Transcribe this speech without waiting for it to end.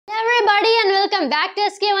Welcome back to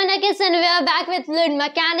SK1 we are back with fluid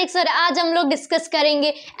mechanics और आज हम लोग डिस्कस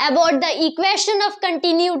करेंगे about the equation of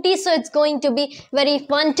continuity. So it's going to be very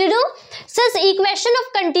fun to do. सो इस equation of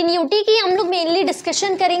continuity की हम लोग mainly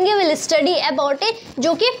discussion करेंगे, विल स्टडी अबाउट इट,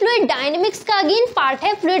 जो कि फ्लूइड डायनेमिक्स का अगेन पार्ट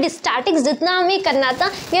है. फ्लूइड स्टैटिक्स जितना हमें करना था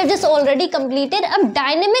we have just already completed, अब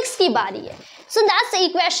डायनेमिक्स की बारी है. So that's the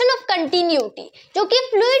equation of continuity, जो कि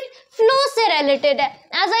fluid flow से related है,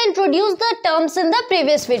 as I introduced the terms in the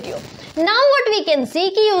previous video. Now what we can see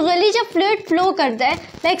कि usually जब fluid flow करता है,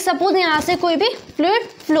 like suppose यहाँ से कोई भी fluid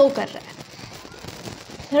flow कर रहा है,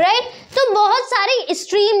 right? तो बहुत सारी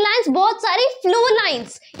streamlines, बहुत सारी flow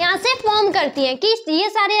lines यहाँ से form करती हैं कि ये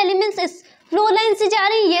सारे elements इस flow line से जा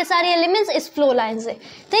रही हैं, ये सारे elements इस flow line से,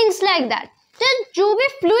 things like that. तो जो भी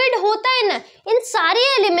फ्लूइड होता है ना, इन सारे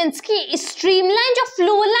एलिमेंट्स की स्ट्रीमलाइन जो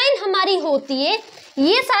फ्लो लाइन हमारी होती है,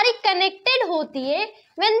 ये सारी कनेक्टेड होती है.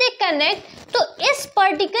 व्हेन दे कनेक्ट तो इस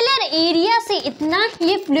पर्टिकुलर एरिया से इतना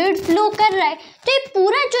ये फ्लूइड फ्लो कर रहा है, तो ये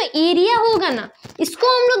पूरा जो एरिया होगा ना, इसको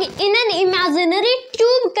हम लोग in an imaginary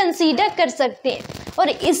tube consider कर सकते हैं और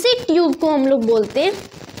इसी ट्यूब को हम लोग बोलते हैं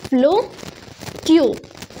flow tube,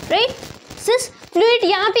 right. Since fluid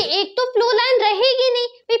यहाँ पे एक तो फ्लो लाइन रहेगी नहीं,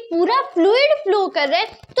 भाई पूरा फ्लूइड फ्लो कर रहा है,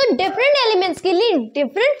 तो डिफरेंट एलिमेंट्स के लिए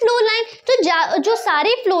डिफरेंट फ्लो लाइन. तो जो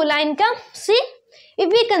सारे फ्लो लाइन का से if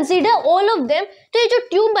we consider all of them, तो ये जो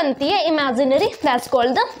ट्यूब बनती है imaginary, that's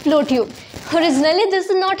called the flow tube. Originally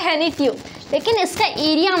this is not any tube, लेकिन इसका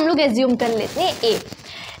एरिया हम लोग एज्यूम कर लेते हैं ए.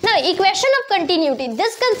 Now equation of continuity,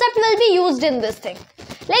 this concept will be used in this thing.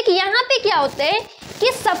 Like यहाँ पे क्या होता है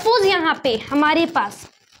कि सपोज यहाँ पे हमारे पास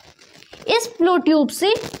इस फ्लो ट्यूब से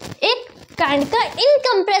एक काइंड का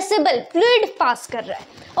इनकम्प्रेसिबल फ्लूइड पास कर रहा है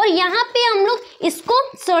और यहाँ पे हम लोग इसको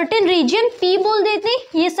सर्टेन रीजन P बोल देते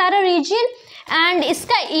हैं, ये सारा रीजन, एंड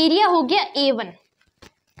इसका एरिया हो गया A1.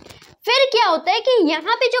 फिर क्या होता है कि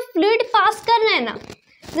यहाँ पे जो फ्लूइड पास कर रहा है ना,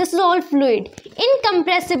 this is all fluid,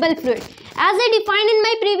 incompressible fluid as a defined in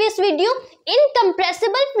my previous video.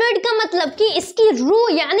 Incompressible fluid का मतलब कि इसकी रो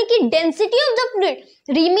यानी कि density of the fluid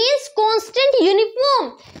remains constant uniform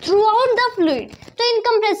through out the fluid. तो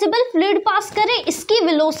इनकम्प्रेसिबल फ्लूइड पास करे, इसकी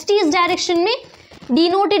वेलोसिटी इस डायरेक्शन में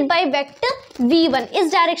डिनोटेड बाय वेक्टर v1,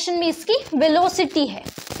 इस डायरेक्शन में इसकी वेलोसिटी है,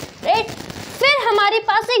 राइट. फिर हमारे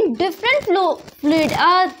पास एक डिफरेंट फ्लूइड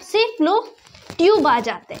से फ्लो ट्यूब आ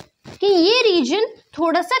जाते हैं कि ये रीजन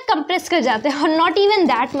थोड़ा सा कंप्रेस कर जाते हैं और नॉट इवन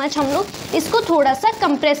दैट मच, हम लोग इसको थोड़ा सा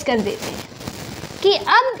कंप्रेस कर देते हैं कि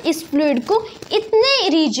अब इस फ्लूइड को इतने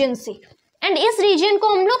रीजन से, एंड इस रीजन को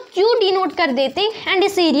हम लोग Q डिनोट कर देते हैं एंड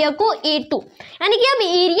इस एरिया को A2, यानी कि अब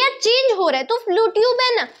एरिया चेंज हो रहा है. तो फ्लो ट्यूब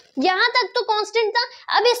है ना, यहाँ तक तो कांस्टेंट था,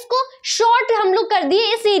 अब इसको शॉर्ट हम लोग कर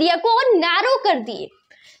दिए, इस एरिया को और नैरो कर दिए.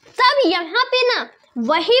 तब यहाँ पे ना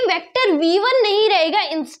वही वेक्टर V1 नहीं रहेगा,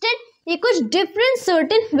 इंस्टेड ये कुछ different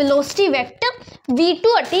certain velocity vector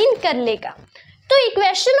V2 attain कर लेगा. तो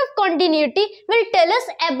equation of continuity will tell us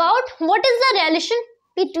about what is the relation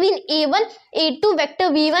between A1, A2, vector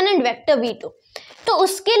V1 and vector V2. तो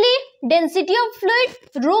उसके लिए डेंसिटी ऑफ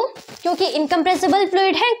फ्लूइड रो, क्योंकि इनकम्प्रेसिबल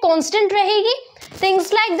फ्लूइड है, कांस्टेंट रहेगी,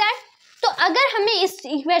 things like that. तो अगर हमें इस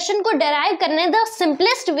इक्वेशन को डेराइव करना है, the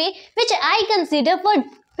simplest way which I consider for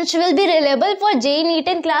which will be reliable for JEE NEET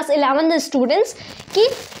in class 11 the students, कि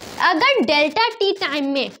अगर डेल्टा टी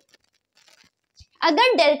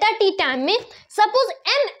टाइम में सपोज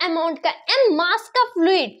m अमाउंट का, m मास का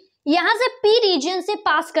फ्लूइड यहाँ से P रीजन से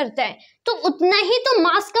पास करता है, तो उतना ही तो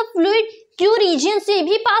मास का फ्लूइड Q रीजन से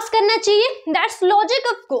भी पास करना चाहिए. That's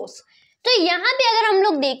logic of course. तो यहाँ पे अगर हम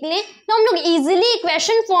लोग देख लें तो हम लोग इजीली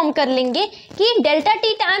इक्वेशन फॉर्म कर लेंगे कि डेल्टा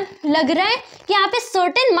टी टाइम लग रहा है कि यहाँ पे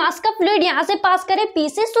सर्टेन मास का फ्लूइड यहाँ से पास करे P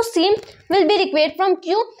से, तो same will be required from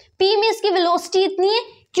Q. P में इसकी वेलोसिटी इतनी है,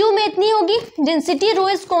 Q में इतनी होगी, density rho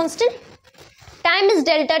is constant, time is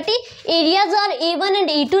delta T, areas are A1 and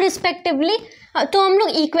A2 respectively. तो हम लोग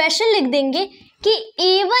इक्वेशन लिख देंगे कि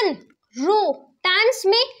A1 रो टाइम्स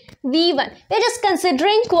में V1, we are just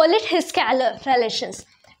considering call it scalar relations,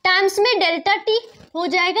 times में डेल्टा टी हो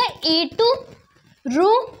जाएगा A2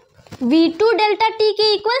 रो V2 डेल्टा टी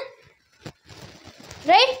के equal,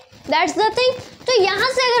 right. That's the thing. तो यहाँ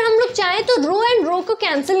से अगर हम लोग चाहें तो रो एंड रो को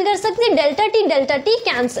कैंसिल कर सकते हैं, delta T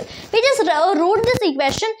cancel. We just wrote this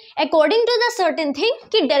equation according to the certain thing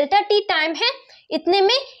कि डेल्टा टी टाइम है, इतने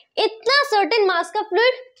में इतना सर्टेन मास का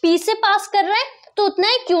फ्लूइड P से पास कर रहा है, तो उतना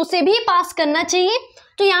ही Q से भी पास करना चाहिए.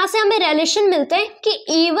 तो यहाँ से हमें रिलेशन मिलता है कि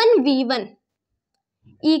A1 V1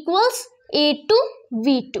 equals A2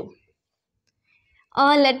 V2.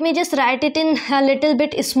 Let me just write it in a little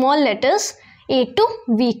bit small letters, A2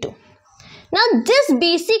 V2. Now this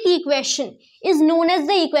basic equation is known as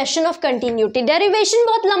the equation of continuity. Derivation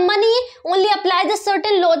बहुत लंबा नहीं है, only apply the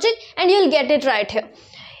certain logic and you will get it right here.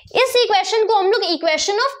 इस equation को हम लोग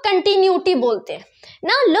equation of continuity बोलते हैं।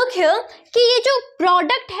 नाउ लुक हियर कि ये जो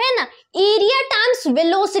प्रोडक्ट है ना, एरिया टाइम्स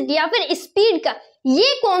वेलोसिटी या फिर स्पीड का,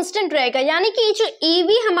 ये कांस्टेंट रहेगा, यानी कि ये जो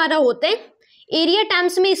एवी हमारा होता है, एरिया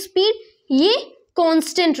टाइम्स में स्पीड, ये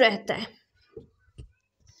कांस्टेंट रहता है,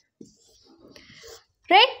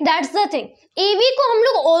 राइट, दैट्स द थिंग। एवी को हम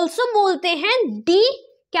लोग ऑल्सो बोलते हैं D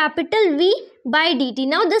capital V by D T.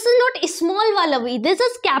 Now this is not small वाला we, this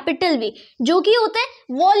is capital V, जो कि होता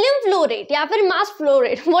है वॉल्यूम फ्लो रेट या फिर mass flow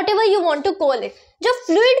rate, what ever you want to call it. जो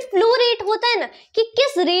फ्लूइड फ्लो रेट होता है ना, कि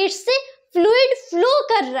किस रेट से फ्लूइड फ्लो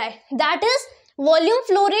कर रहा है, that is volume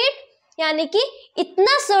flow rate, यानी कि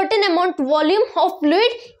इतना certain amount volume of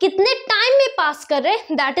fluid कितने टाइम में पास कर रहे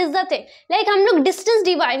हैं, that is the thing. Like हम लोग डिस्टेंस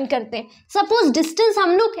डिफाइन करते हैं, सपोज डिस्टेंस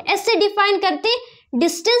हम लोग ऐसे डिफाइन करते हैं,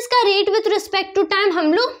 डिस्टेंस का rate with respect to time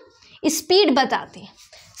हम लोग स्पीड बताते हैं।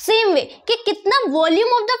 सेम वे कि कितना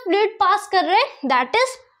वॉल्यूम ऑफ द फ्लूइड पास कर रहे हैं, that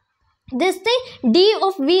is this thing D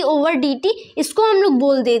of we over D T. इसको हम लोग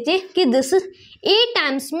बोल देते हैं कि दिस इज ए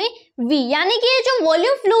टाइम्स में वी, यानी कि ये जो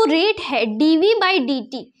वॉल्यूम फ्लो रेट है D we by D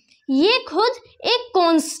T, ये खुद एक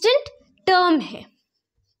कांस्टेंट टर्म है।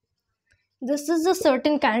 This is a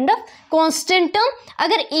certain kind of constant term.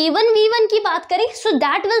 अगर a1 v1 की बात करें, so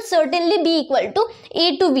that will certainly B equal to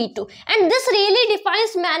a2 v2 and this really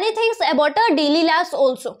defines many things about our daily life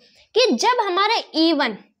also, कि जब हमारा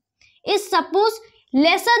a1 is suppose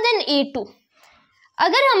lesser than a2,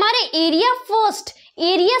 अगर हमारे area first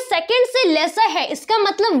area second से laser है, इसका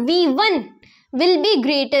मतलब v1 will be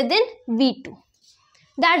greater than v2,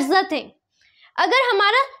 that's the thing. अगर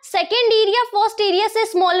हमारा सेकेंड एरिया फर्स्ट एरिया से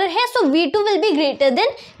स्मॉलर है, सो v2 will be greater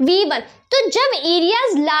than v1। तो जब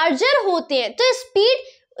एरियाज लार्जर होते हैं तो स्पीड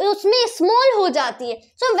उसमें स्मॉल हो जाती है।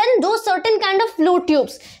 सो व्हेन दो certain kind of flow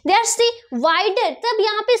tubes they R C wider, तब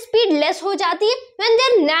यहाँ पे स्पीड लेस हो जाती है। व्हेन दे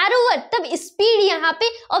आर नैरोवर, तब स्पीड यहाँ पे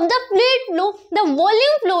of the fluid flow, the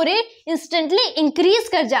volume flow rate instantly increase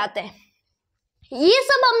कर जाता है। ये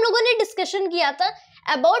सब हम लोगों ने डिस्कशन किया था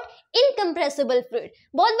अबाउट इनकम्प्रेसिबल फ्लूइड।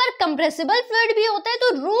 बहुत बार कंप्रेसिबल फ्लूइड भी होता है तो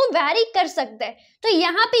रो वैरी कर सकता है, तो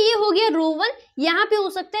यहाँ पे ये हो गया रो1, यहाँ पे हो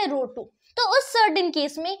सकता है रो2। तो उस सर्टेन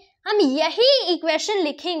केस में हम यही इक्वेशन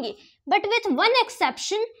लिखेंगे, but with one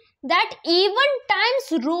exception, that a1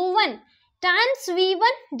 times रो1 times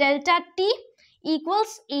v1 delta t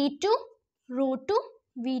equals a2 रो2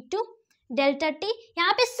 v2 delta t।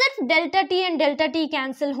 यहाँ पे सिर्फ delta t and delta t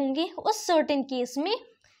cancel होंगे। उस सर्टेन केस में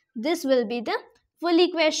this will be the full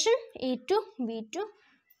equation a2 v2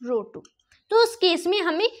 रो2। तो उस case में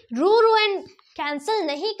हमें रो एंड कैंसिल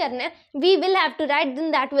नहीं करना है, we will have to right,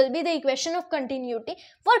 then that will be the equation of continuity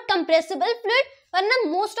for compressible fluid, वरना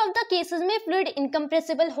मोस्ट ऑफ द केसेस में fluid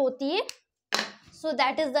incompressible होती है। So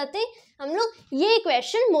that is the thing, हम लोग ये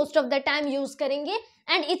equation most of the time use करेंगे।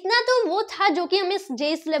 And इतना तो वो था जो कि हमें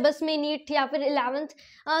जेईई सिलेबस में नीट या फिर 11th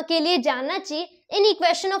के लिए जानना चाहिए in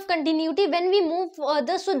equation of continuity when we move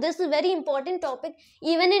further. So this is very important topic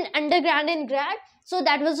even in undergrad and grade. So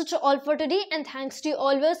that was it all for today, and thanks to you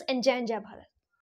always, and Jai Jai Bharat.